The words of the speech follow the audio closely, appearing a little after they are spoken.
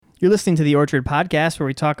You're listening to the Orchard Podcast, where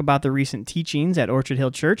we talk about the recent teachings at Orchard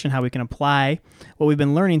Hill Church and how we can apply what we've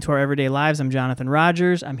been learning to our everyday lives. I'm Jonathan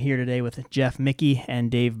Rogers. I'm here today with Jeff Mickey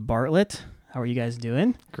and Dave Bartlett. How are you guys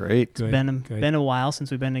doing? Great. It's been a while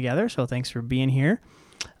since we've been together, so thanks for being here.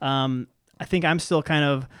 I think I'm still kind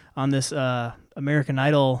of on this American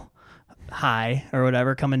Idol high or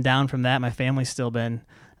whatever, coming down from that. My family's still been,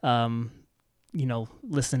 listening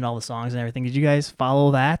to all the songs and everything. Did you guys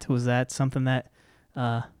follow that? Was that something that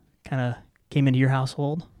kind of came into your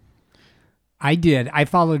household? I did. I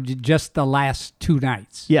followed just the last two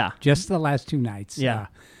nights. Yeah. Just the last two nights. Yeah.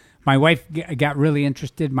 My wife got really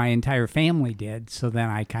interested. My entire family did. So then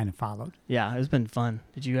I kind of followed. Yeah, it's been fun.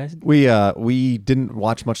 Did you guys? We didn't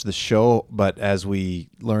watch much of the show, but as we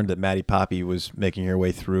learned that Maddie Poppy was making her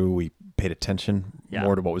way through, we paid attention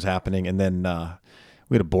more to what was happening. And then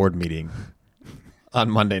we had a board meeting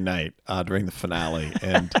on Monday night during the finale.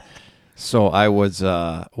 And so I was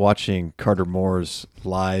watching Carter Moore's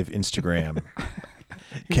live Instagram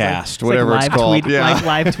cast, whatever it's called. Like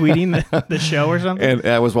live tweeting the show or something? And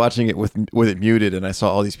I was watching it with it muted, and I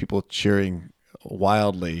saw all these people cheering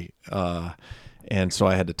wildly. And so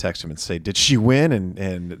I had to text him and say, did she win?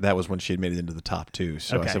 And that was when she had made it into the top two.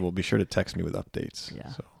 So I said, well, be sure to text me with updates.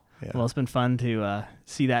 Yeah. So, yeah. Well, it's been fun to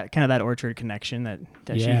see that kind of that Orchard connection that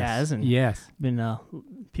she has, and been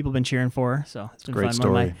people been cheering for her. So it's been Great fun.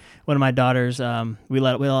 Story. One of my daughters, we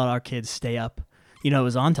let our kids stay up. It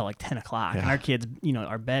was on till like 10 o'clock, and our kids,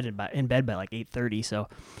 are in bed by like 8:30. So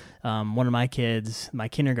one of my kids, my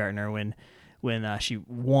kindergartner, when she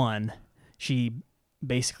won, she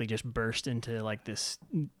basically just burst into like this,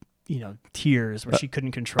 tears where she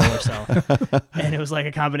couldn't control herself, and it was like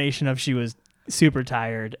a combination of she was super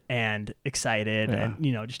tired and excited, and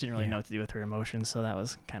just didn't really know what to do with her emotions. So that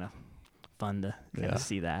was kind of fun to kind of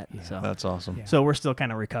see that. Yeah. So that's awesome. Yeah. So we're still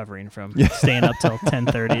kind of recovering from staying up till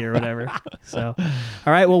 10:30 or whatever. So,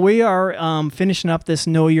 all right. Well, we are finishing up this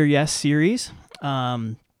Know Your Yes series.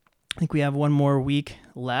 I think we have one more week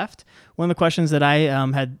left. One of the questions that I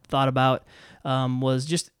had thought about was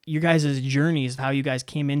just your guys' journeys, how you guys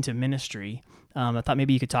came into ministry. I thought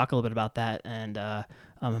maybe you could talk a little bit about that, and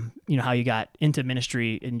how you got into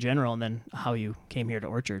ministry in general, and then how you came here to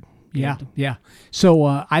Orchard. Yeah. So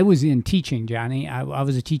I was in teaching, Johnny. I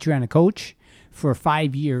was a teacher and a coach for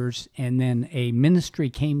 5 years, and then a ministry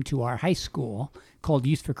came to our high school called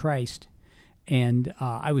Youth for Christ, and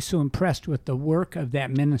I was so impressed with the work of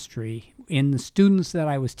that ministry in the students that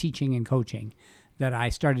I was teaching and coaching that I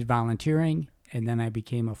started volunteering, and then I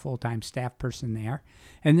became a full-time staff person there.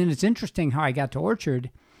 And then it's interesting how I got to Orchard.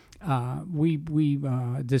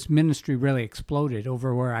 This ministry really exploded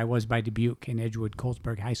over where I was by Dubuque in Edgewood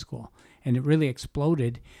Colesburg High School, and it really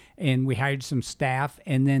exploded, and we hired some staff,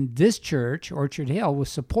 and then this church, Orchard Hill, was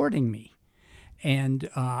supporting me, and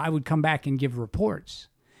I would come back and give reports.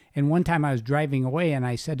 And one time I was driving away, and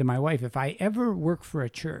I said to my wife, if I ever work for a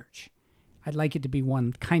church, I'd like it to be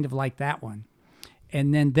one kind of like that one.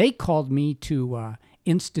 And then they called me to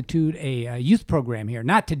institute a youth program here,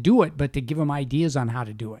 not to do it, but to give them ideas on how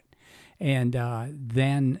to do it. And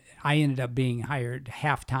then I ended up being hired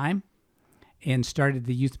half-time and started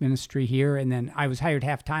the youth ministry here. And then I was hired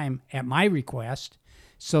half-time at my request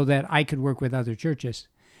so that I could work with other churches.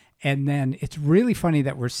 And then it's really funny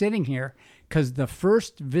that we're sitting here because the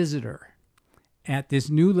first visitor at this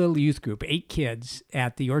new little youth group, 8 kids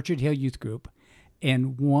at the Orchard Hill Youth Group,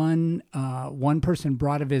 and one person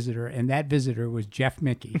brought a visitor, and that visitor was Jeff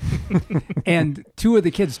Mickey. And 2 of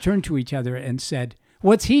the kids turned to each other and said,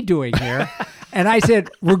 what's he doing here? And I said,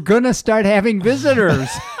 we're going to start having visitors.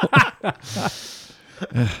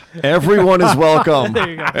 Everyone is welcome.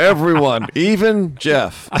 Everyone, even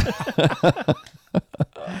Jeff.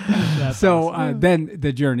 So awesome. Then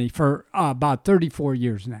the journey for about 34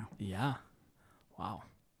 years now. Yeah. Wow.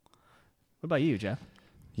 What about you, Jeff?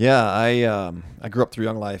 Yeah, I grew up through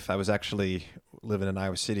Young Life. I was actually living in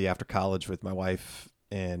Iowa City after college with my wife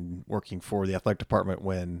and working for the athletic department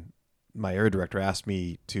when my area director asked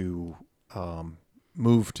me to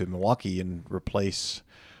move to Milwaukee and replace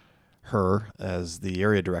her as the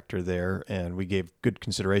area director there, and we gave good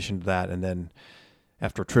consideration to that. And then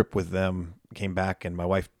after a trip with them, came back, and my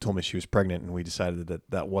wife told me she was pregnant, and we decided that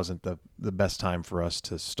that wasn't the best time for us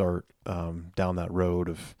to start down that road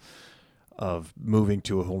of moving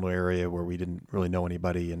to a whole new area where we didn't really know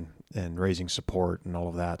anybody and raising support and all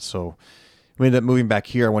of that. So we ended up moving back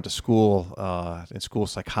here. I went to school in school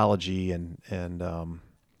psychology and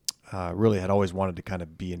really had always wanted to kind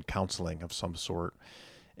of be in counseling of some sort.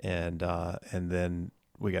 And then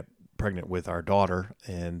we got pregnant with our daughter,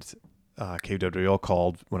 and KWO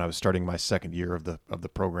called when I was starting my second year of the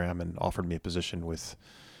program and offered me a position with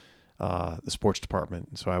the sports department.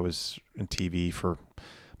 And so I was in TV for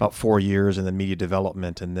about 4 years, and then media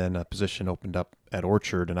development, and then a position opened up at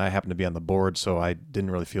Orchard, and I happened to be on the board, so I didn't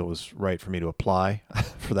really feel it was right for me to apply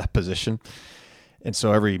for that position. And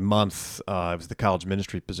so every month, it was the college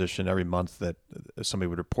ministry position. Every month that somebody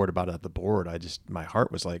would report about it at the board, my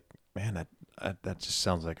heart was like, man, that just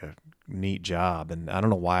sounds like a neat job. And I don't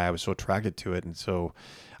know why I was so attracted to it. And so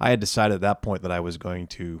I had decided at that point that I was going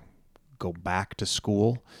to go back to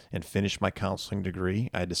school and finish my counseling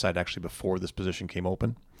degree. I had decided actually before this position came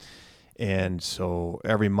open. And so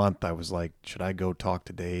every month I was like, should I go talk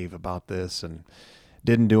to Dave about this? And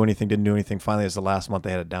didn't do anything. Finally, as the last month,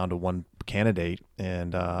 they had it down to one candidate.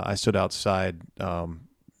 And I stood outside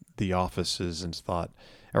the offices and thought,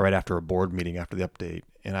 right after a board meeting, after the update,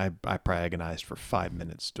 and I probably agonized for 5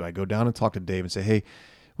 minutes. Do I go down and talk to Dave and say, hey,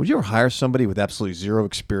 would you ever hire somebody with absolutely zero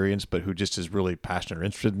experience, but who just is really passionate or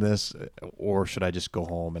interested in this? Or should I just go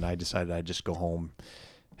home? And I decided I'd just go home.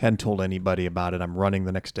 Hadn't told anybody about it. I'm running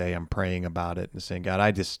the next day. I'm praying about it and saying, God,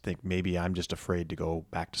 I just think maybe I'm just afraid to go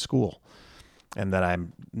back to school, and that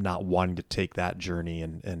I'm not wanting to take that journey.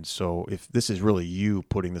 And so if this is really you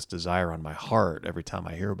putting this desire on my heart every time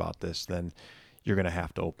I hear about this, then you're going to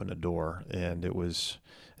have to open a door. And it was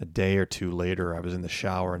a day or two later, I was in the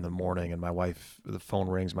shower in the morning, and the phone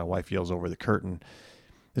rings. My wife yells over the curtain,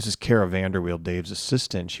 this is Kara Vanderweel, Dave's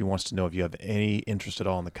assistant. She wants to know if you have any interest at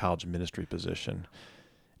all in the college ministry position.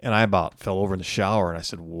 And I about fell over in the shower, and I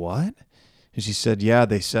said, what? And she said, yeah,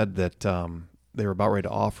 they said that they were about ready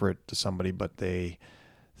to offer it to somebody, but they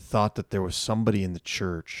thought that there was somebody in the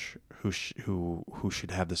church who should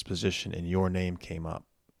have this position, and your name came up.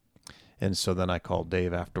 And so then I called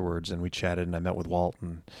Dave afterwards, and we chatted, and I met with Walt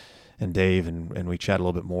and Dave, and we chatted a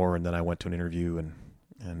little bit more, and then I went to an interview,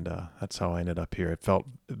 and that's how I ended up here. It felt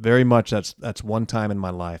very much, that's one time in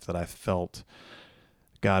my life that I felt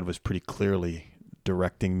God was pretty clearly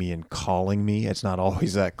directing me and calling me. It's not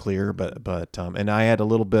always that clear, but and I had a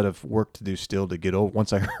little bit of work to do still to get over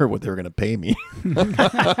once I heard what they were going to pay me.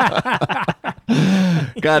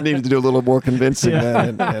 God needed to do a little more convincing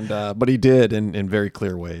then, but he did in very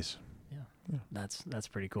clear ways. Yeah. That's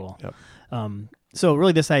pretty cool. Yep. So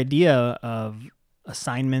really this idea of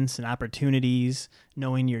assignments and opportunities,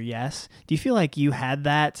 knowing your yes, do you feel like you had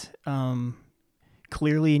that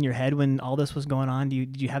clearly in your head when all this was going on?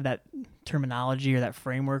 Did you have that terminology or that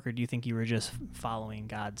framework, or do you think you were just following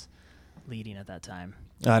God's leading at that time?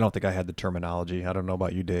 I don't think I had the terminology. I don't know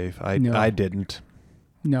about you, Dave. I didn't.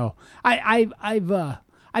 No, I've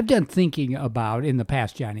done thinking about in the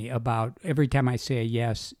past, Johnny, about every time I say a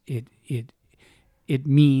yes, it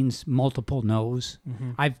means multiple no's.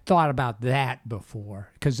 Mm-hmm. I've thought about that before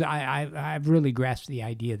because I've really grasped the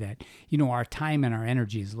idea that our time and our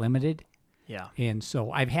energy is limited. Yeah, and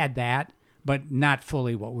so I've had that, but not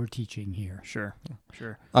fully what we're teaching here. Sure.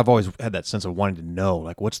 I've always had that sense of wanting to know,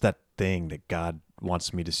 like, what's that thing that God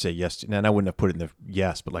wants me to say yes to? And I wouldn't have put it in the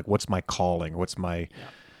yes, but like, what's my calling? What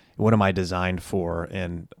am I designed for?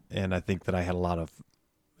 And I think that I had a lot of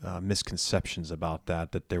misconceptions about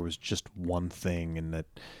that there was just one thing, and that,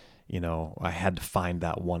 I had to find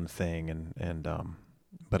that one thing. And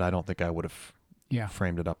but I don't think I would have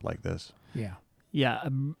framed it up like this. Yeah. Yeah,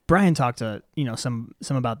 Brian talked to some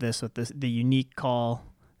about this with the unique call.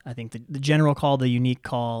 I think the general call, the unique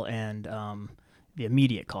call, and the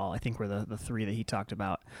immediate call, I think, were the three that he talked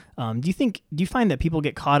about. Do you find that people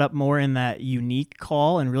get caught up more in that unique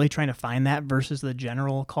call and really trying to find that versus the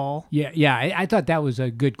general call? Yeah. I thought that was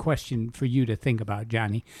a good question for you to think about,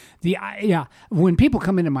 Johnny. When people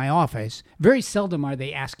come into my office, very seldom are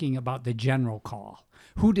they asking about the general call.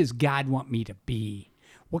 Who does God want me to be?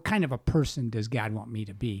 What kind of a person does God want me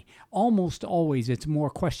to be? Almost always it's more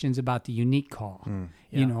questions about the unique call.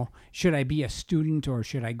 Should I be a student, or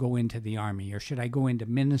should I go into the Army, or should I go into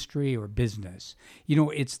ministry or business?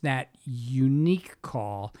 It's that unique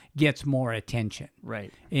call gets more attention.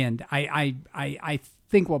 Right. And I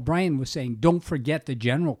think what Brian was saying, don't forget the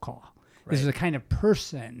general call. Right. This is the kind of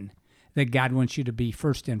person that God wants you to be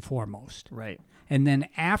first and foremost. Right. And then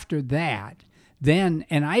after that, and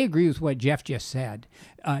I agree with what Jeff just said,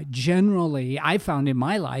 generally I found in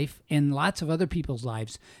my life and lots of other people's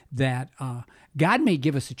lives that God may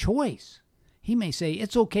give us a choice. He may say,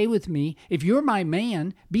 it's okay with me. If you're my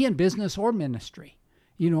man, be in business or ministry.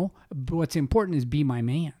 But what's important is be my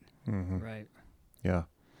man. Mm-hmm. Right. Yeah.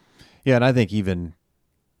 Yeah, and I think even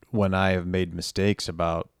when I have made mistakes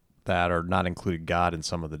about that, or not included God in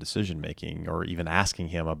some of the decision making, or even asking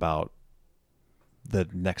him about the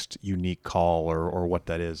next unique call or what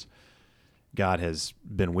that is, God has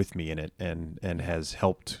been with me in it and has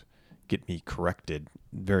helped get me corrected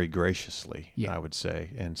very graciously, Yeah. I would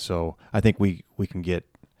say. And so I think we can get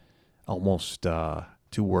almost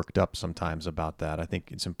too worked up sometimes about that. I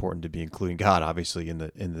think it's important to be including God, obviously, in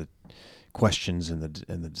the questions and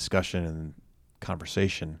the discussion and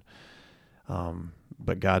conversation.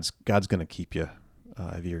 But God's going to keep you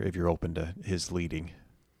if you're open to His leading.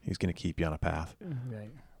 He's going to keep you on a path.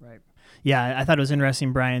 Right. Yeah, I thought it was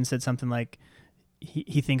interesting. Brian said something like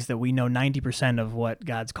he thinks that we know 90% of what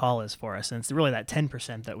God's call is for us, and it's really that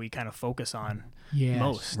 10% that we kind of focus on Yes.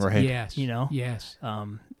 most. Right. Yes. You know? Yes.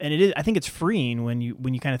 And it is. I think it's freeing when you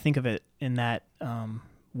kind of think of it in that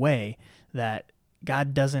way, that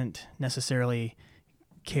God doesn't necessarily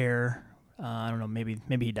care. I don't know.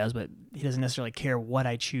 Maybe He does, but He doesn't necessarily care what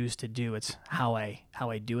I choose to do. It's how I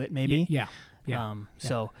do it. Maybe. Yeah.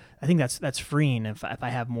 So I think that's freeing if I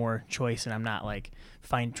have more choice and I'm not like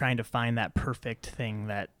trying to find that perfect thing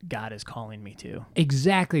that God is calling me to.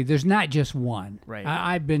 Exactly. There's not just one. Right.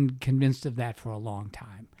 I've been convinced of that for a long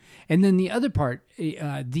time. And then the other part,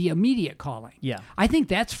 the immediate calling. Yeah. I think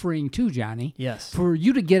that's freeing too, Johnny. Yes. For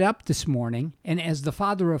you to get up this morning, and as the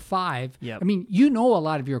father of 5, Yep. I mean, you know a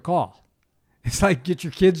lot of your call. It's like get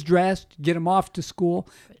your kids dressed, get them off to school.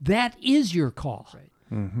 That is your call. Right.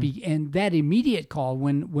 And that immediate call,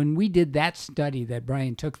 when we did that study that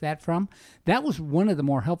Brian took that from, that was one of the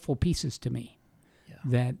more helpful pieces to me. Yeah.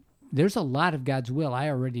 That there's a lot of God's will I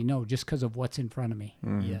already know just because of what's in front of me.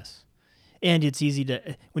 Yes. And it's easy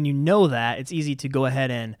to, when you know that, it's easy to go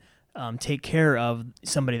ahead and take care of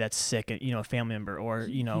somebody that's sick, a family member, or,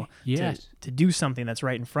 Yes. to do something that's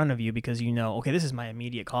right in front of you because okay, this is my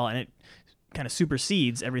immediate call, and it kind of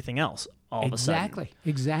supersedes everything else all of a sudden.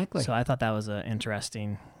 Exactly. So I thought that was an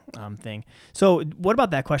interesting thing. So what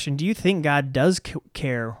about that question? Do you think God does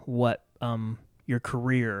care what your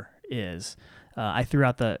career is? I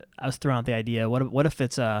was throwing out the idea. What if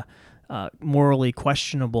it's a morally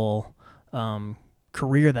questionable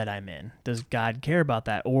career that I'm in? Does God care about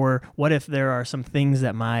that? Or what if there are some things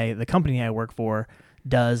that the company I work for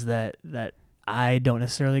does that I don't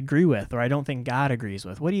necessarily agree with, or I don't think God agrees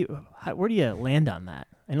with? Where do you land on that?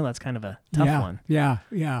 I know that's kind of a tough one. Yeah.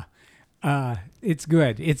 It's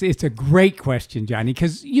good. It's a great question, Johnny,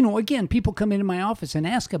 because, again, people come into my office and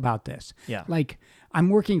ask about this. Yeah. Like, I'm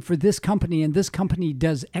working for this company, and this company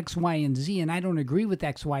does X, Y, and Z, and I don't agree with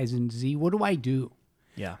X, Y, and Z. What do I do?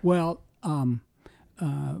 Yeah. Well,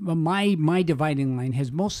 my dividing line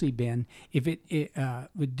has mostly been if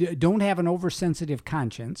don't have an oversensitive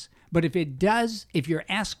conscience, but if you're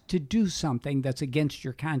asked to do something that's against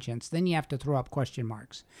your conscience, then you have to throw up question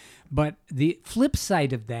marks. But the flip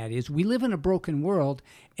side of that is we live in a broken world,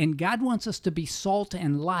 and God wants us to be salt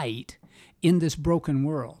and light in this broken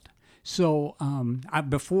world. So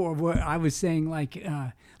before I was saying, like,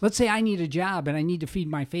 let's say I need a job and I need to feed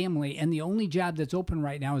my family, and the only job that's open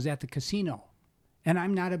right now is at the casino. And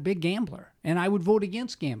I'm not a big gambler, and I would vote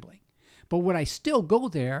against gambling. But would I still go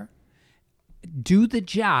there, do the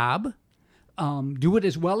job, do it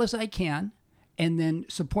as well as I can, and then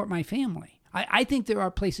support my family? I think there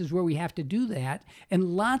are places where we have to do that, and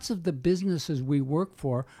lots of the businesses we work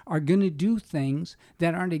for are going to do things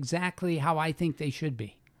that aren't exactly how I think they should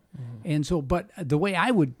be. And so, but the way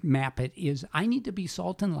I would map it is I need to be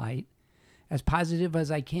salt and light, as positive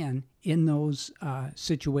as I can in those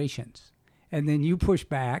situations. And then you pushed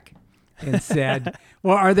back and said,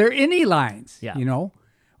 well, are there any lines? Yeah.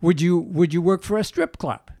 Would you work for a strip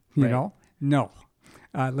club? Right. No.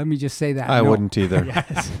 Let me just say that. I no. wouldn't either.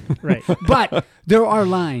 Yes. Right. But there are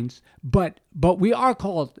lines, but we are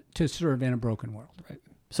called to serve in a broken world. Right.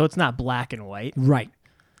 So it's not black and white, Right.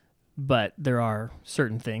 but there are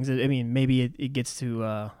certain things. I mean, maybe it gets to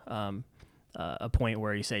a point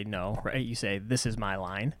where you say no, right? You say, this is my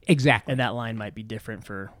line. Exactly. And that line might be different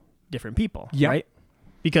for different people, Yep. right?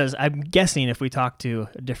 Because I'm guessing if we talk to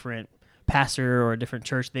a different pastor or a different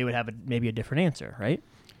church, they would have maybe a different answer, right?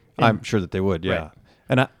 I'm sure that they would, yeah.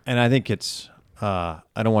 Right. And I think it's I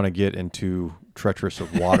don't want to get into treacherous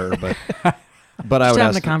of water, but I Just would having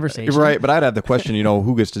ask the conversation. right. But I'd have the question,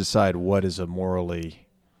 who gets to decide what is a morally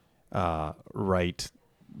right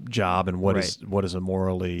job and what is a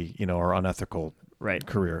morally or unethical Right.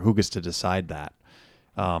 career? Who gets to decide that?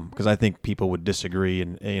 Because I think people would disagree,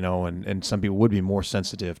 and some people would be more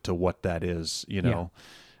sensitive to what that is, Yeah.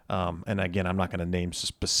 And again, I'm not going to name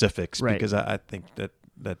specifics Right. because I think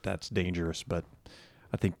that's dangerous. But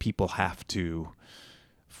I think people have to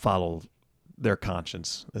follow their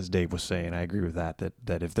conscience, as Dave was saying. I agree with that.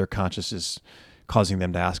 That if their conscience is causing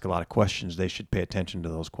them to ask a lot of questions, they should pay attention to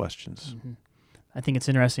those questions. Mm-hmm. I think it's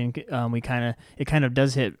interesting. It kind of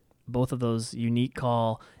does hit both of those unique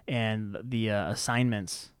call and the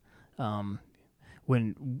assignments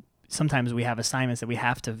when sometimes we have assignments that we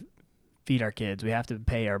have to feed our kids, we have to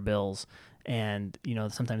pay our bills, and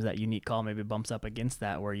sometimes that unique call maybe bumps up against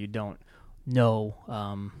that, where you don't know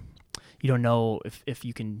if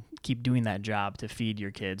you can keep doing that job to feed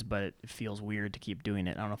your kids, but it feels weird to keep doing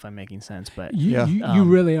it. I don't know if I'm making sense, but you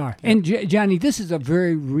really are. And Johnny, this is a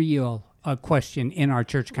very real question in our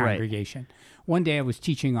church congregation. Right. One day I was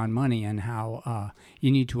teaching on money and how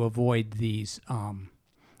you need to avoid these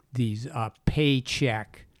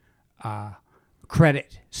paycheck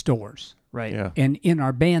credit stores. Right. Yeah. And in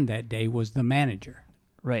our band that day was the manager.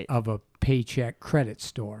 Right. Of a paycheck credit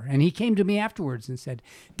store. And he came to me afterwards and said,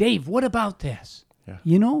 "Dave, what about this?" Yeah.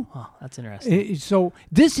 Oh, that's interesting. So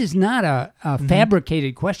this is not a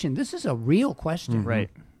fabricated question. This is a real question.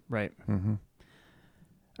 Right. Mm-hmm.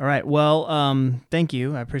 All right. Well, thank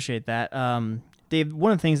you. I appreciate that. Dave,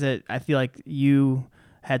 one of the things that I feel like you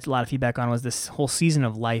had a lot of feedback on was this whole season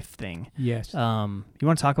of life thing. Yes. You want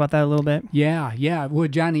to talk about that a little bit? Yeah. Well,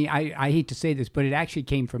 Johnny, I hate to say this, but it actually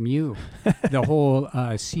came from you. The whole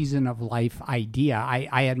season of life idea.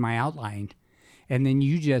 I had my outline, and then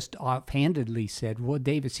you just offhandedly said, "Well,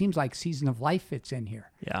 Dave, it seems like season of life fits in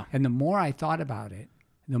here." Yeah. And the more I thought about it,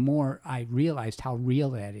 the more I realized how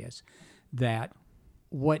real that is. That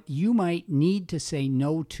what you might need to say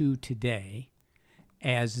no to today,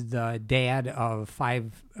 as the dad of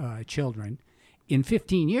 5 children, in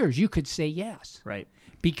 15 years, you could say yes. Right.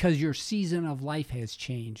 Because your season of life has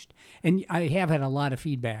changed. And I have had a lot of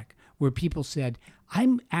feedback where people said,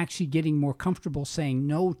 I'm actually getting more comfortable saying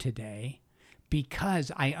no today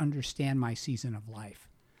because I understand my season of life.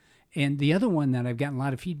 And the other one that I've gotten a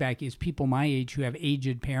lot of feedback is people my age who have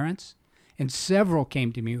aged parents. And several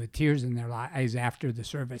came to me with tears in their eyes after the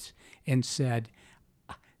service and said,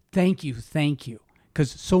 thank you. Because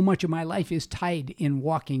so much of my life is tied in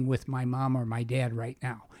walking with my mom or my dad right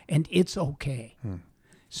now. And it's okay.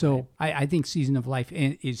 So I think season of life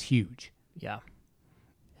is huge. Yeah.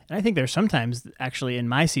 And I think there's sometimes actually in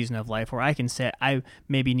my season of life where I can say, I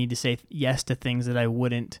maybe need to say yes to things that I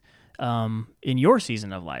wouldn't in your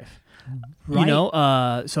season of life.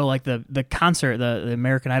 Right. So like the concert, the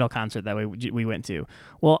American Idol concert that we went to,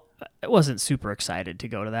 well, I wasn't super excited to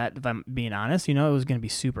go to that, if I'm being honest. It was going to be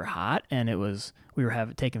super hot, and we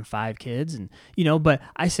were taking 5 kids, and but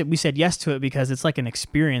we said yes to it because it's like an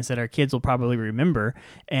experience that our kids will probably remember,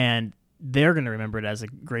 and they're going to remember it as a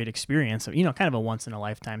great experience. So, kind of a once in a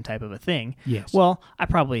lifetime type of a thing. Yes. Well,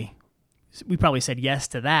 we probably said yes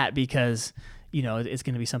to that because it's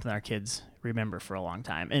going to be something our kids remember for a long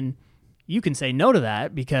time, and you can say no to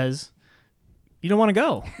that because you don't want to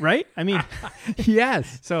go, right? I mean,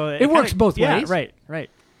 yes. So it works both ways. Yeah, right.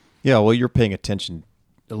 Yeah, well, you're paying attention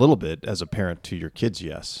a little bit as a parent to your kids'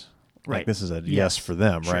 yes. Right. Like this is a yes for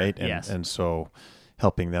them, sure. right? Yes. And so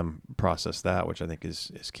helping them process that, which I think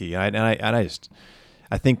is key. And I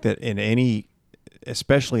think that in any,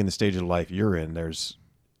 especially in the stage of life you're in, there's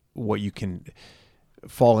what you can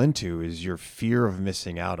fall into is your fear of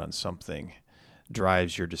missing out on something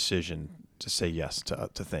drives your decision to say yes to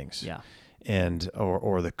things. Yeah. And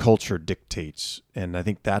or the culture dictates, and I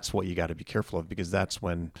think that's what you got to be careful of, because that's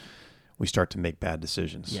when we start to make bad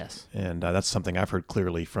decisions. Yes. And that's something I've heard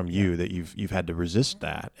clearly from you, that you've had to resist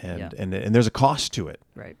that, and there's a cost to it.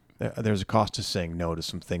 Right. There's a cost to saying no to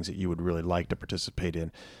some things that you would really like to participate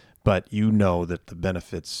in, but that the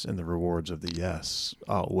benefits and the rewards of the yes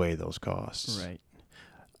outweigh those costs. Right.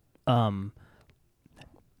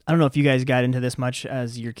 I don't know if you guys got into this much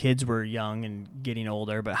as your kids were young and getting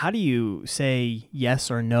older, but how do you say yes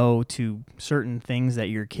or no to certain things that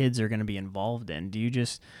your kids are going to be involved in? Do you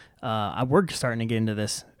just, we're starting to get into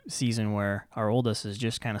this season where our oldest is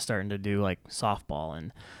just kind of starting to do like softball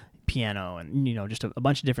and piano and, just a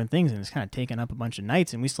bunch of different things, and it's kind of taking up a bunch of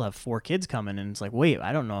nights, and we still have 4 kids coming, and it's like, wait,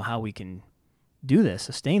 I don't know how we can do this,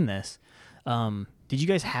 sustain this. Did you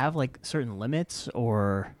guys have like certain limits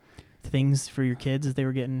or things for your kids as they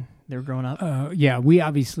were growing up? Yeah, we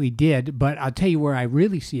obviously did, but I'll tell you where I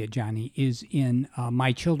really see it, Johnny, is in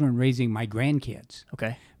my children raising my grandkids.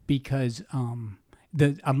 Okay. Because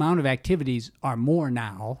the amount of activities are more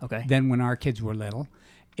now than when our kids were little.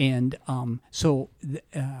 And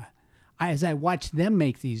as I watch them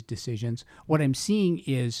make these decisions, what I'm seeing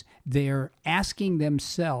is they're asking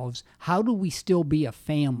themselves, how do we still be a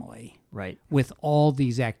family right, with all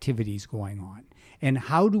these activities going on? And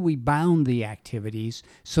how do we bound the activities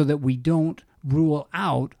so that we don't rule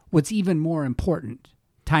out what's even more important,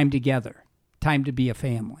 time together, time to be a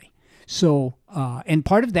family? So, and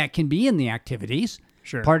part of that can be in the activities.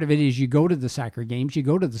 Sure. Part of it is you go to the soccer games, you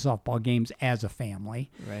go to the softball games as a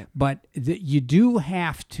family. Right. But you do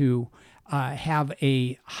have to have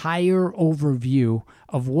a higher overview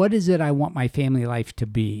of what is it I want my family life to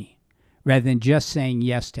be, rather than just saying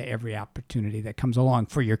yes to every opportunity that comes along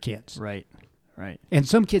for your kids. Right. Right. And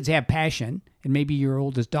some kids have passion, and maybe your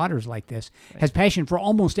oldest daughter's like this, has passion for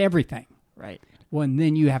almost everything. Right. Well, and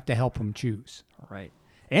then you have to help them choose. Right.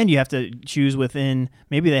 And you have to choose within,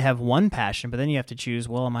 maybe they have one passion, but then you have to choose,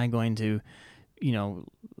 well, am I going to,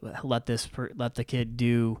 let the kid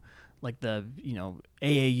do like the,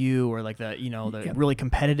 AAU or like the, the really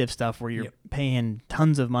competitive stuff where you're paying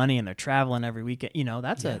tons of money and they're traveling every weekend.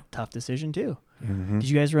 That's a tough decision too. Mm-hmm. Did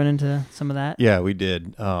you guys run into some of that? Yeah, we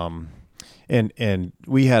did. And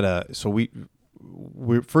we had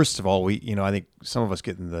we first of all, I think some of us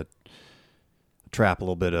get in the trap a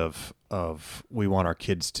little bit of we want our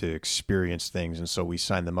kids to experience things, and so we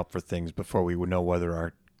sign them up for things before we would know whether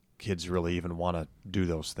our kids really even want to do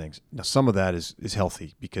those things. Now, some of that is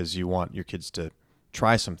healthy because you want your kids to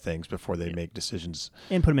try some things before they make decisions.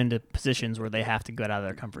 And put them into positions where they have to get out of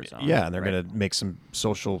their comfort zone. Yeah, and they're going to make some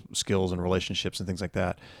social skills and relationships and things like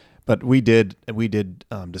that. But we did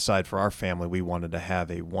decide for our family we wanted to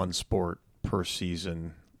have a one sport per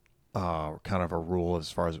season, kind of a rule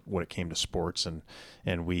as far as when it came to sports,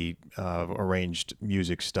 and we arranged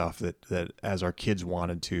music stuff that as our kids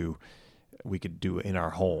wanted to, we could do in our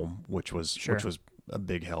home, which was a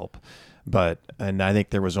big help. And I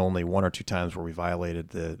think there was only one or two times where we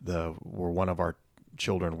violated where one of our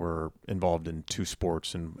children were involved in two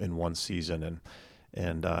sports in one season,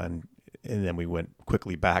 and then we went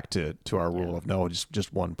quickly back to our rule of no,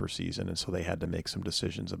 just one per season. And so they had to make some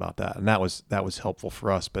decisions about that. And that was helpful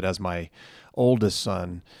for us. But as my oldest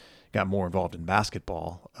son got more involved in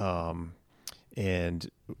basketball, and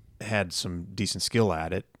had some decent skill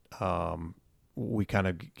at it, we kind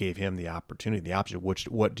of gave him the opportunity, the option,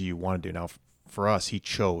 what do you want to do? Now, for us, he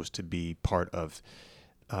chose to be part of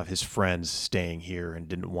his friends staying here and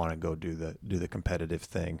didn't want to go do the competitive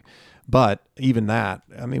thing. But even that,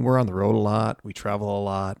 I mean, we're on the road a lot. We travel a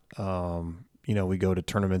lot. We go to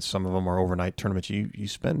tournaments. Some of them are overnight tournaments. You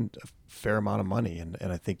spend a fair amount of money. And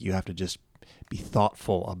I think you have to just be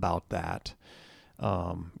thoughtful about that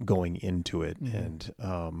going into it. Mm-hmm.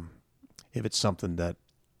 And if it's something that,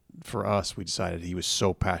 for us, we decided he was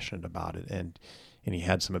so passionate about it and he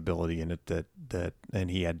had some ability in it that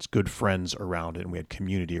and he had good friends around it and we had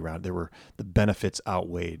community around it. The benefits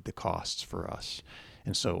outweighed the costs for us.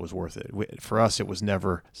 And so it was worth it. For us, it was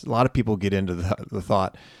never, a lot of people get into the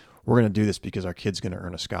thought, we're going to do this because our kid's going to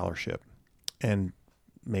earn a scholarship. And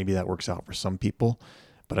maybe that works out for some people,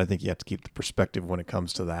 but I think you have to keep the perspective when it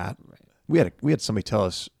comes to that. Right. We had somebody tell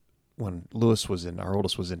us when our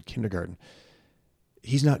oldest was in kindergarten,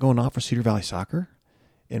 he's not going off for Cedar Valley Soccer.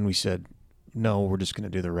 And we said, no, we're just going to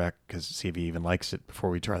do the rec because see if he even likes it before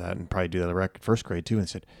we try that, and probably do the rec first grade too. And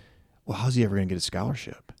said, well, how's he ever going to get a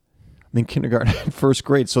scholarship? I mean, kindergarten and first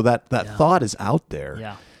grade. So that thought is out there.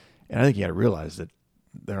 Yeah. And I think you got to realize that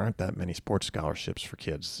there aren't that many sports scholarships for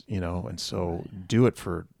kids, and so do it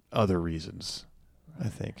for other reasons, I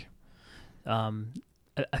think.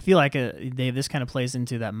 I feel like, Dave, this kind of plays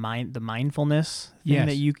into that the mindfulness thing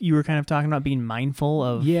that you were kind of talking about, being mindful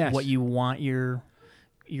of what you want your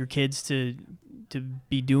kids to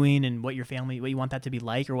be doing and what you want that to be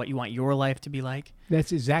like, or what you want your life to be like.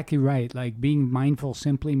 That's exactly right. Like, being mindful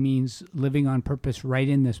simply means living on purpose right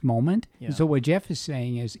in this moment. Yeah. And so what Jeff is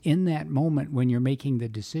saying is, in that moment when you're making the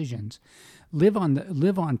decisions, live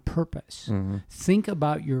on purpose. Mm-hmm. Think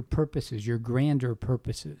about your purposes, your grander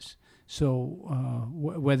purposes. So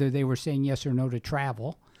whether they were saying yes or no to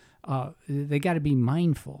travel, they got to be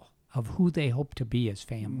mindful of who they hope to be as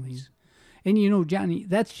families. Mm-hmm. And, Johnny,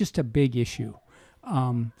 that's just a big issue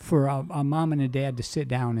for a mom and a dad to sit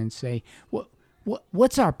down and say,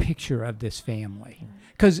 what's our picture of this family?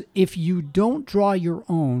 Because if you don't draw your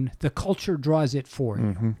own, the culture draws it for you.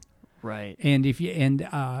 Mm-hmm. Right. And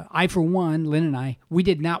I, for one, Lynn and I, we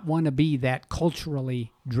did not want to be that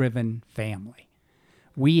culturally driven family.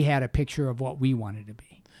 We had a picture of what we wanted to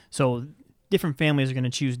be. So different families are going to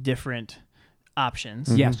choose different options.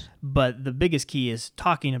 Mm-hmm. Yes. But the biggest key is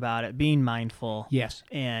talking about it, being mindful. Yes.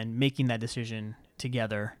 And making that decision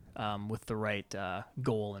together with the right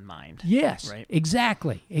goal in mind. Yes. Right.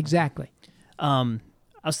 Exactly. I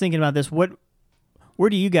was thinking about this. Where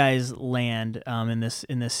do you guys land in this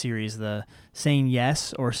series? The saying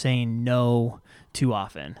yes or saying no too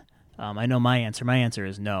often? I know my answer. My answer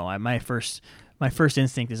is no. My first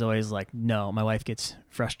instinct is always like no. My wife gets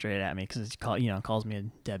frustrated at me because it calls me a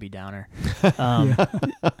Debbie Downer.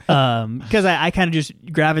 Because I kind of just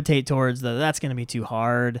gravitate towards that's going to be too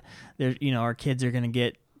hard. Our kids are going to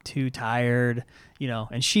get too tired.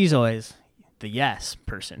 And she's always, the yes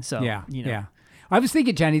person. So Yeah, you know, yeah. I was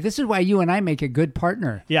thinking, Johnny, this is why you and I make a good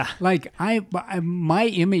partner. Yeah. Like my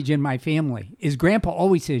image in my family is Grandpa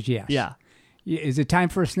always says yes. yeah, Is it time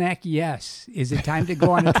for a snack? Yes. Is it time to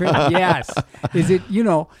go on a trip? Yes. Is it,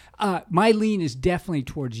 my lean is definitely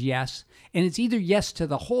towards yes. And it's either yes to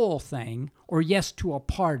the whole thing or yes to a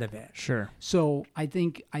part of it. sure. So I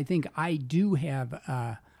think I do have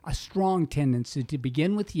a strong tendency to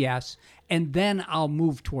begin with yes, and then I'll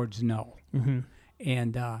move towards no. Mm-hmm.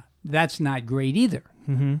 And that's not great either,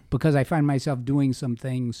 because I find myself doing some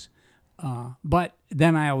things, but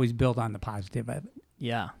then I always build on the positive of it.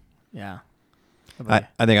 Yeah, yeah.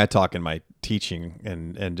 I think I talk in my teaching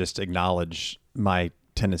and just acknowledge my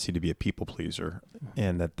tendency to be a people pleaser,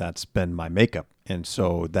 and that's been my makeup. And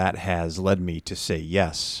so that has led me to say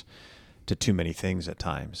yes to too many things at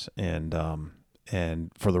times, and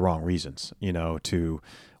for the wrong reasons, to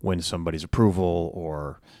win somebody's approval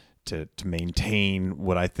or to maintain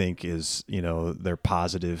what I think is, their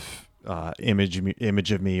positive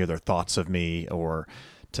image of me or their thoughts of me, or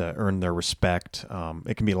to earn their respect.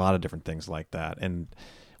 It can be a lot of different things like that. And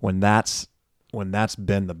when that's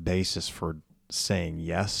been the basis for saying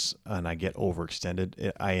yes, and I get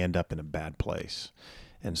overextended, I end up in a bad place.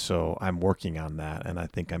 And so I'm working on that, and I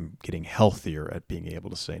think I'm getting healthier at being able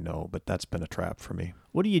to say no, but that's been a trap for me.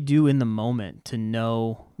 What do you do in the moment to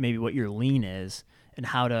know maybe what your lean is and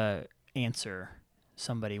how to answer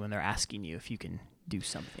somebody when they're asking you if you can do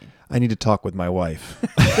something? I need to talk with my wife.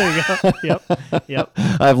 There you go. Yep.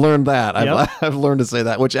 I've learned that. Yep. I've learned to say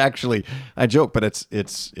that, which actually I joke, but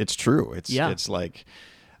it's true. It's like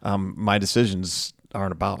my decisions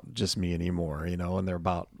aren't about just me anymore, and they're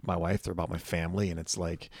about my wife, they're about my family, and it's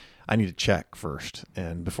like I need to check first,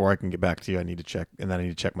 and before I can get back to you, I need to check, and then I need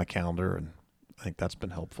to check my calendar, and I think that's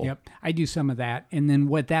been helpful. Yep, I do some of that, and then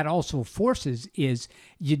what that also forces is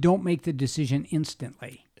you don't make the decision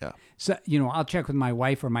instantly. Yeah. So I'll check with my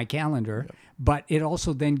wife or my calendar, but it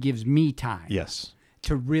also then gives me time. Yes.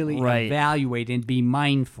 To really Right. evaluate and be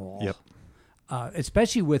mindful. Yep.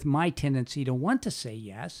 Especially with my tendency to want to say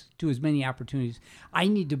yes to as many opportunities, I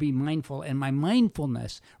need to be mindful, and my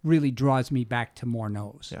mindfulness really draws me back to more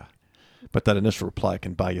no's. Yeah. But that initial reply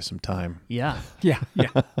can buy you some time. Yeah. Yeah.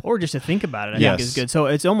 Or just to think about it, I Yes. think is good. So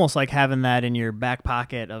it's almost like having that in your back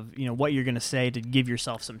pocket of, what you're going to say to give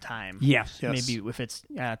yourself some time. Yes. Maybe if it's,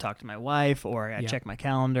 I talk to my wife or I check my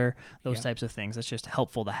calendar, those Yeah. types of things. It's just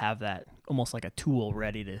helpful to have that almost like a tool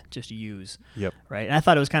ready to just use. Yep. Right. And I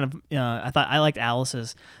thought it was kind of, I liked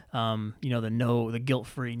Alice's, the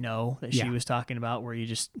guilt-free no that she Yeah. was talking about, where you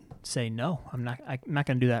just say, no, I'm not going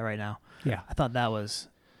to do that right now. Yeah. I thought that was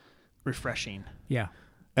refreshing. Yeah.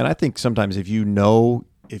 And I think sometimes if you know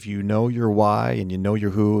your why and you know your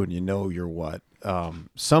who and you know your what,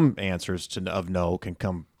 some answers of no can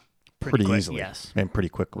come pretty quick, easily, yes. and pretty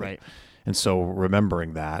quickly. Right. And so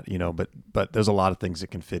remembering that, but there's a lot of things that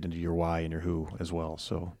can fit into your why and your who as well.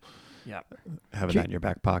 So Yeah. having that in your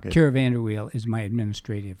back pocket. Kara Vanderweel is my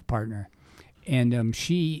administrative partner. And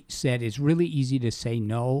she said it's really easy to say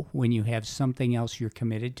no when you have something else you're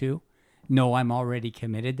committed to. No, I'm already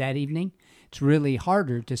committed that evening. It's really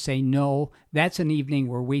harder to say no, that's an evening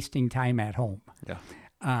we're wasting time at home.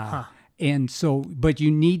 Yeah. And so, but you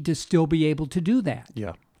need to still be able to do that.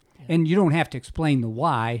 Yeah. And you don't have to explain the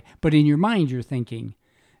why, but in your mind you're thinking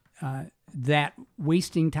that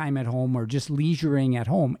wasting time at home or just leisuring at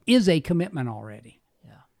home is a commitment already.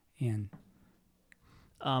 Yeah. And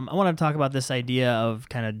I want to talk about this idea of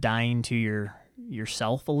kind of dying to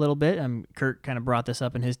yourself a little bit. Kurt kind of brought this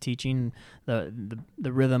up in his teaching. The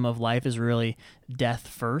rhythm of life is really death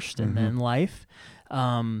first and then life.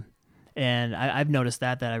 And I've noticed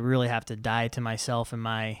that I really have to die to myself and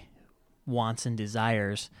my wants and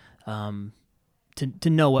desires to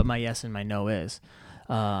know what my yes and my no is.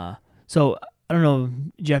 So I don't know,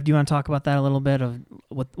 Jeff, do you want to talk about that a little bit of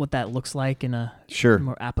what that looks like in a Sure.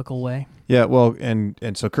 more applicable way? Yeah, well, and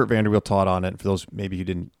so Kurt Vanderweel taught on it. For those maybe who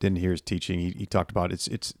didn't hear his teaching, he talked about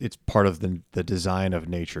it's part of the design of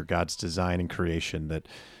nature, God's design and creation, that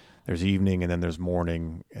there's evening and then there's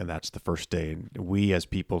morning, and that's the first day. And we as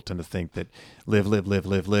people tend to think that live,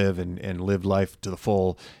 and live life to the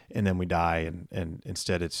full, and then we die. And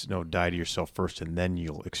instead it's no, die to yourself first, and then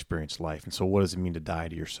you'll experience life. And so what does it mean to die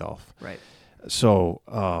to yourself? Right. So,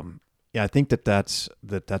 I think that's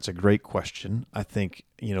a great question. I think,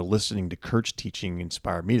 listening to Kurt's teaching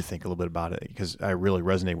inspired me to think a little bit about it, because I really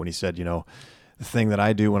resonate when he said, the thing that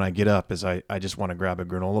I do when I get up is I just want to grab a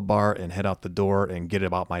granola bar and head out the door and get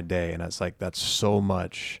about my day. And it's like, that's so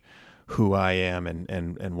much who I am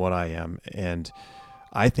and what I am. And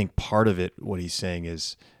I think part of it, what he's saying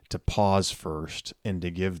is to pause first and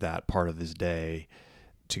to give that part of his day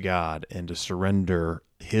to God and to surrender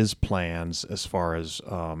his plans as far as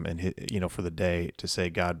for the day, to say,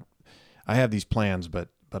 God, I have these plans, but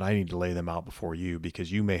I need to lay them out before you,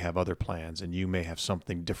 because you may have other plans and you may have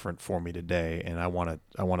something different for me today, and I want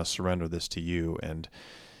to surrender this to you. And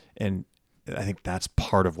I think that's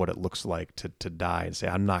part of what it looks like to die and say,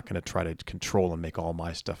 I'm not going to try to control and make all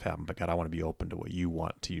my stuff happen, but God, I want to be open to what you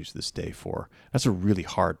want to use this day for. That's a really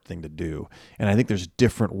hard thing to do. And I think there's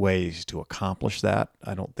different ways to accomplish that.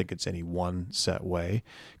 I don't think it's any one set way.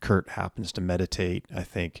 Kurt happens to meditate. I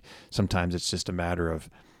think sometimes it's just a matter of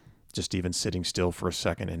just even sitting still for a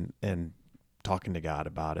second and talking to God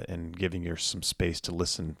about it and giving you some space to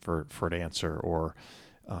listen for an answer, or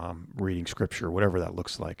reading scripture, whatever that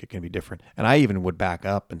looks like. It can be different. And I even would back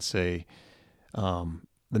up and say, the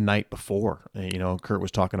night before, Kurt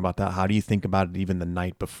was talking about that. How do you think about it even the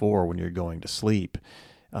night before when you're going to sleep?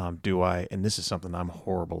 And this is something I'm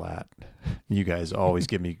horrible at. You guys always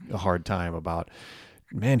give me a hard time about,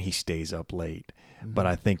 man, he stays up late. Mm-hmm. But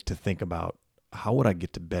I think to think about, how would I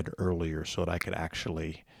get to bed earlier so that I could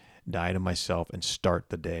actually die to myself and start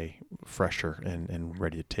the day fresher and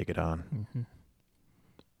ready to take it on? Mm-hmm.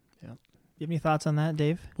 Yeah. You have any thoughts on that,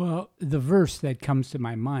 Dave? Well, the verse that comes to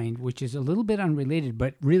my mind, which is a little bit unrelated,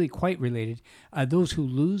 but really quite related, those who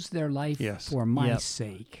lose their life for my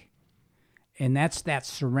sake. And that's that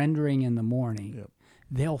surrendering in the morning.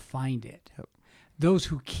 They'll find it. Those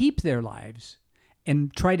who keep their lives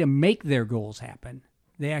and try to make their goals happen,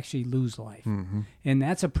 they actually lose life. Mm-hmm. And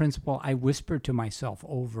that's a principle I whisper to myself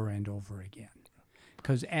over and over again.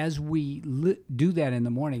 Because as we do that in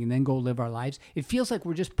the morning and then go live our lives, it feels like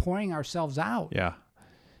we're just pouring ourselves out. Yeah.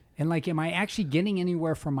 And like, am I actually getting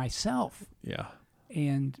anywhere for myself? Yeah.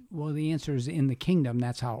 And, well, the answer is in the kingdom,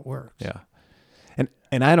 that's how it works. Yeah.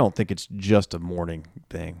 And I don't think it's just a morning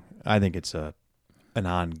thing. I think it's an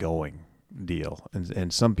ongoing deal.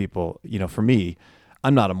 And some people, for me,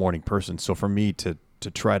 I'm not a morning person. So for me to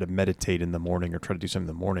try to meditate in the morning or try to do something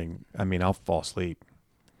in the morning, I'll fall asleep.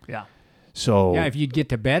 Yeah. So if you'd get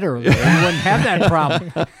to bed earlier, you wouldn't have that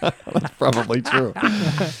problem. That's probably true.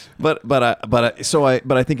 But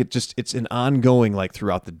I think it's an ongoing, like,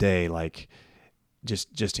 throughout the day, like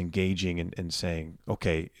just engaging and saying,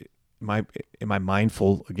 okay, am I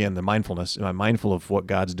mindful, again, the mindfulness, am I mindful of what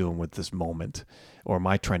God's doing with this moment, or am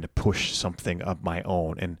I trying to push something of my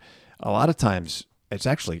own? And a lot of times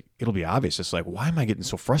it'll be obvious. It's like, why am I getting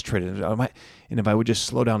so frustrated? And if I would just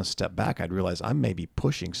slow down and step back, I'd realize I may be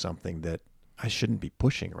pushing something that I shouldn't be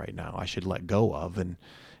pushing right now. I should let go of and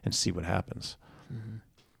see what happens.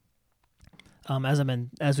 Mm-hmm.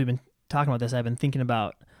 As we've been talking about this, I've been thinking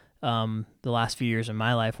about the last few years in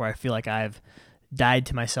my life where I feel like I've died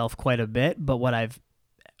to myself quite a bit. But what I've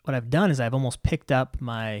done is I've almost picked up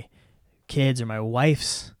my kids or my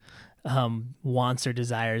wife's wants or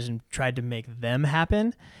desires and tried to make them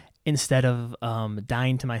happen instead of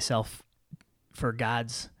dying to myself for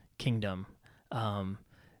God's kingdom. And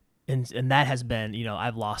that has been,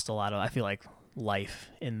 I've lost a lot of, I feel like, life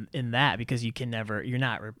in that, because you're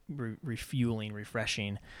not refueling,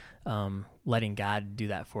 refreshing, letting God do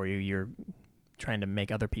that for you. You're trying to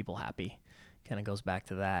make other people happy. Kind of goes back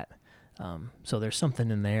to that. So there's something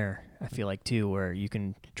in there, I feel like, too, where you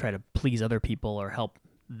can try to please other people or help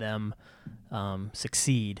them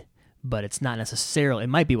succeed, but it's not necessarily, it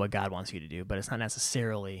might be what God wants you to do, but it's not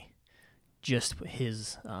necessarily just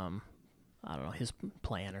his his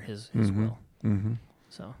plan or his mm-hmm. will. Mm-hmm.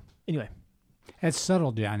 So anyway, that's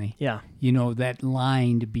subtle, Johnny. Yeah. That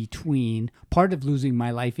line between, part of losing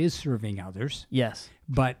my life is serving others. Yes.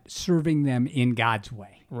 But serving them in God's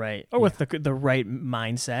way. Right. Or with the right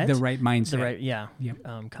mindset. The right mindset.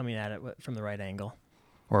 Yep. Coming at it from the right angle.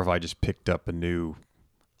 Or if I just picked up a new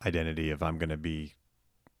identity of, I'm going to be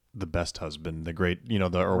the best husband, the great,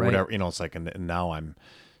 whatever, it's like, and now I'm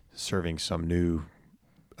serving some new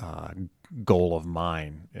goal of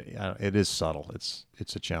mine. It is subtle. It's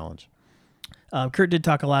a challenge. Kurt did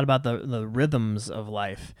talk a lot about the rhythms of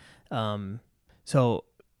life. So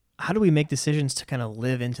how do we make decisions to kind of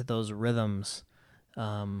live into those rhythms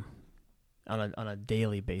on a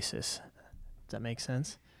daily basis? Does that make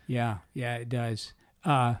sense? Yeah, it does.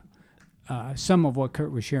 Some of what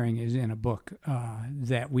Kurt was sharing is in a book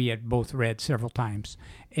that we had both read several times.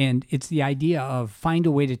 And it's the idea of find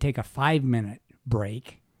a way to take a 5-minute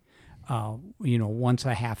break, once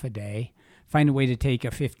a half a day. Find a way to take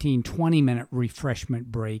a 15, 20-minute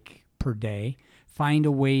refreshment break per day. Find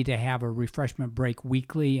a way to have a refreshment break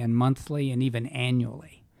weekly and monthly and even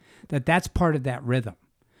annually. That's part of that rhythm,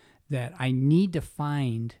 that I need to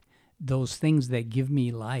find those things that give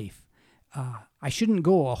me life. I shouldn't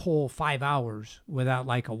go a whole 5 hours without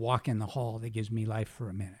like a walk in the hall that gives me life for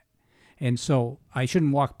a minute. And so I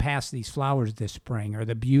shouldn't walk past these flowers this spring or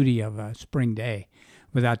the beauty of a spring day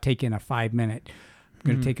without taking a 5-minute, I'm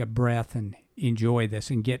going to take a breath and enjoy this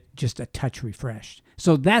and get just a touch refreshed.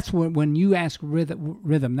 So that's when you ask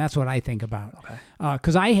rhythm, that's what I think about. Okay.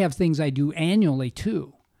 Because I have things I do annually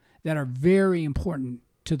too that are very important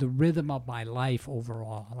to the rhythm of my life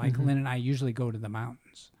overall. Like Lynn and I usually go to the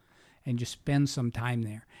mountains and just spend some time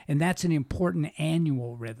there. And that's an important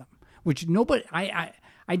annual rhythm, which I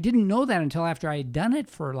didn't know that until after I had done it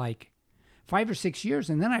for like 5 or 6 years.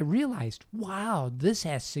 And then I realized, wow, this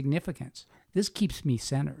has significance. This keeps me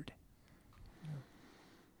centered.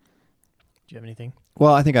 Do you have anything?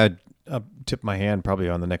 Well, I think I'd tip my hand probably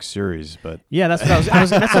on the next series, but Yeah, that's what I was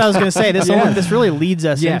that's what I was going to say. This really leads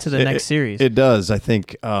us Yes. into the next series. It does. I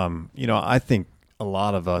think I think a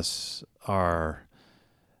lot of us are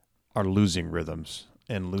losing rhythms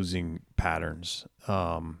and losing patterns.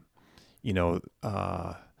 So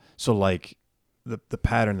like the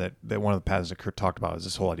pattern that one of the patterns that Kurt talked about is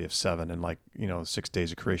this whole idea of 7 and 6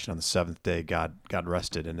 days of creation. On the 7th day, God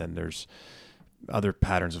rested, and then there's other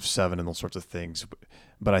patterns of 7 and those sorts of things.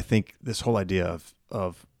 But I think this whole idea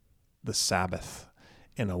of the Sabbath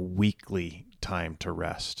and a weekly time to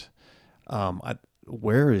rest,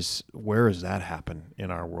 where is that happen in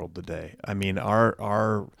our world today? I mean,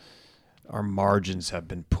 our margins have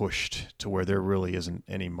been pushed to where there really isn't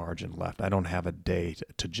any margin left. I don't have a day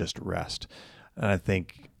to just rest. And I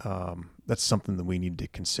think that's something that we need to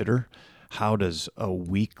consider. How does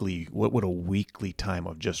what would a weekly time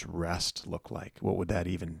of just rest look like? What would that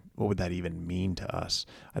even mean to us?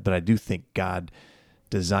 But I do think God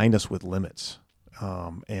designed us with limits,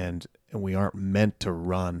 and we aren't meant to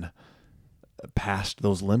run past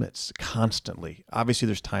those limits constantly. Obviously,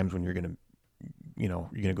 there's times when you're going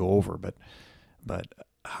to go over, but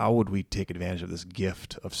how would we take advantage of this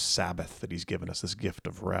gift of Sabbath that He's given us, this gift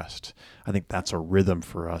of rest? I think that's a rhythm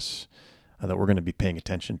for us that we're going to be paying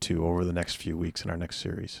attention to over the next few weeks in our next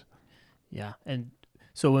series. Yeah, and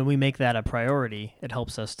so when we make that a priority, it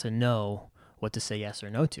helps us to know what to say yes or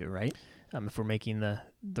no to, right? If we're making the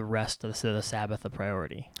rest of the Sabbath a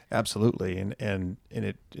priority. Absolutely, and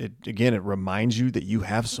it again, it reminds you that you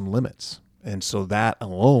have some limits, and so that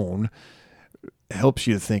alone helps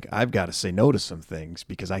you to think, I've got to say no to some things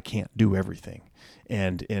because I can't do everything.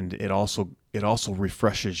 And it also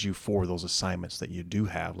refreshes you for those assignments that you do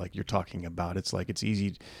have, like you're talking about. It's like it's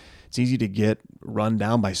easy to get run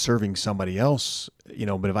down by serving somebody else,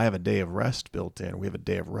 but if I have a day of rest built in, we have a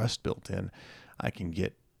day of rest built in, I can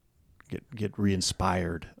get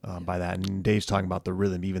re-inspired by that. And Dave's talking about the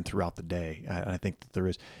rhythm even throughout the day. I think that there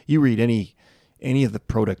is. You read any of the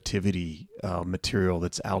productivity material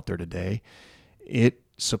that's out there today, it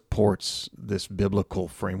supports this biblical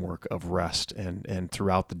framework of rest and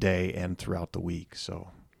throughout the day and throughout the week. So,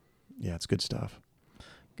 yeah, it's good stuff.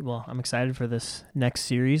 Well, I'm excited for this next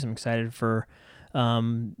series. I'm excited for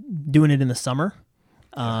doing it in the summer.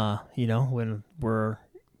 When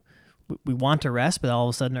we want to rest, but all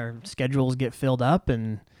of a sudden our schedules get filled up,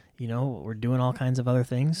 and we're doing all kinds of other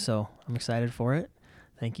things. So I'm excited for it.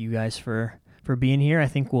 Thank you guys for being here. I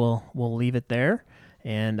think we'll leave it there.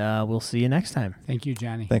 And we'll see you next time. Thank you,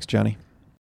 Johnny. Thanks, Johnny.